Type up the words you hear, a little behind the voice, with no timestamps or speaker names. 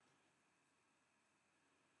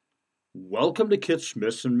Welcome to Kit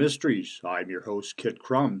Myths and Mysteries. I'm your host, Kit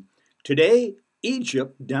Crum. Today,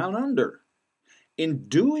 Egypt Down Under. In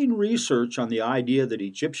doing research on the idea that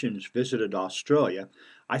Egyptians visited Australia,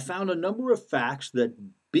 I found a number of facts that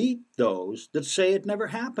beat those that say it never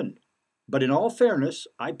happened. But in all fairness,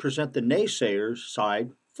 I present the naysayers'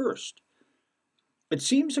 side first. It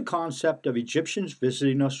seems the concept of Egyptians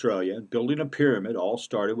visiting Australia and building a pyramid all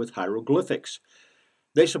started with hieroglyphics.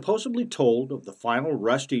 They supposedly told of the final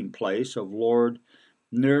resting place of Lord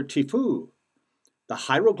Nertifu. The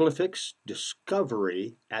hieroglyphics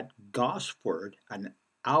discovery at Gosford, an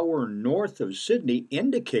hour north of Sydney,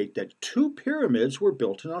 indicate that two pyramids were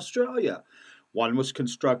built in Australia. One was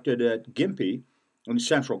constructed at Gympie in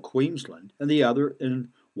central Queensland, and the other in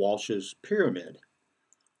Walsh's Pyramid.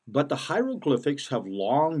 But the hieroglyphics have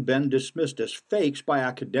long been dismissed as fakes by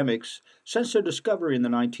academics since their discovery in the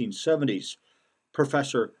 1970s.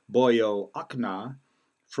 Professor Boyo Akna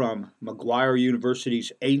from Macquarie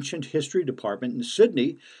University's Ancient History Department in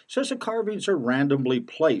Sydney says the carvings are randomly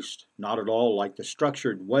placed, not at all like the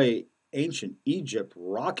structured way ancient Egypt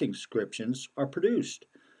rock inscriptions are produced.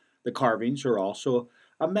 The carvings are also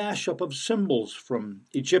a mashup of symbols from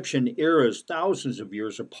Egyptian eras thousands of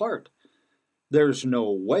years apart. There's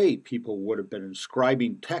no way people would have been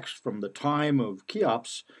inscribing text from the time of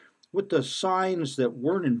Cheops with the signs that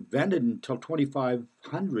weren't invented until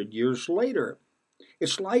 2,500 years later.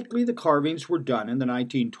 It's likely the carvings were done in the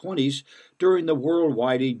 1920s during the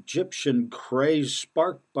worldwide Egyptian craze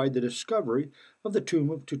sparked by the discovery of the tomb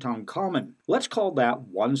of Tutankhamun. Let's call that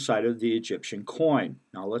one side of the Egyptian coin.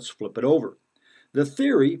 Now let's flip it over. The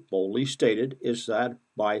theory, boldly stated, is that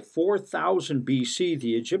by 4000 BC,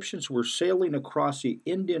 the Egyptians were sailing across the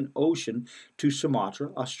Indian Ocean to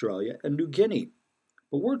Sumatra, Australia, and New Guinea.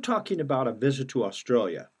 But we're talking about a visit to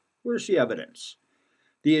Australia. Where's the evidence?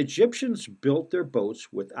 The Egyptians built their boats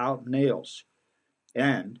without nails,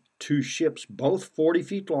 and two ships, both 40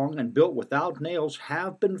 feet long and built without nails,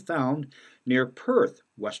 have been found near Perth,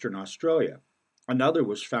 Western Australia. Another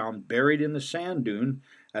was found buried in the sand dune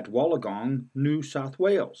at Wollongong, New South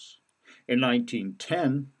Wales. In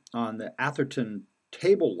 1910, on the Atherton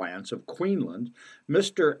tablelands of Queensland,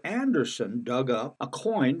 Mr. Anderson dug up a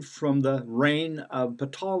coin from the reign of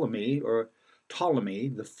Ptolemy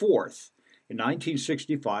IV. In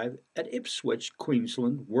 1965, at Ipswich,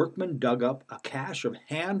 Queensland, workmen dug up a cache of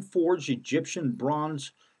hand-forged Egyptian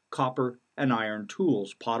bronze, copper, and iron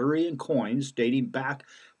tools, pottery, and coins dating back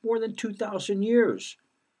more than 2,000 years.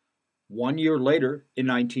 1 year later, in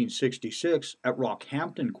 1966, at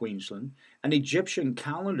Rockhampton, Queensland, an Egyptian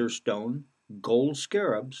calendar stone, gold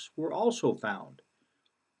scarabs, were also found.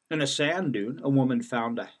 In a sand dune, a woman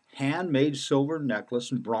found a handmade silver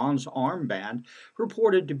necklace and bronze armband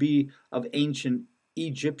reported to be of ancient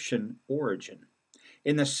Egyptian origin.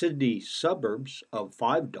 In the Sydney suburbs of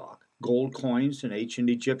Five Dock, gold coins and ancient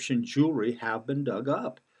Egyptian jewelry have been dug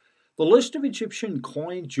up. The list of Egyptian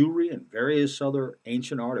coin, jewelry, and various other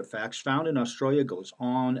ancient artifacts found in Australia goes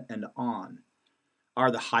on and on. Are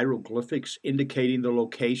the hieroglyphics indicating the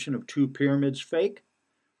location of two pyramids fake?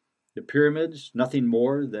 The pyramids, nothing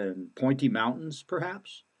more than pointy mountains,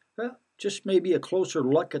 perhaps? Well, just maybe a closer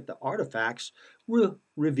look at the artifacts will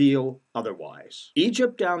reveal otherwise.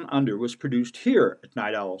 Egypt Down Under was produced here at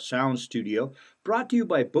Night Owl Sound Studio, brought to you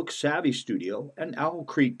by Book Savvy Studio and Owl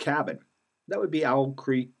Creek Cabin. That would be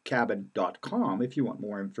owlcreekcabin.com if you want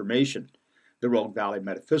more information. The Rogue Valley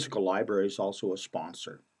Metaphysical Library is also a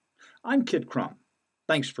sponsor. I'm Kit Crum.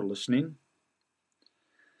 Thanks for listening.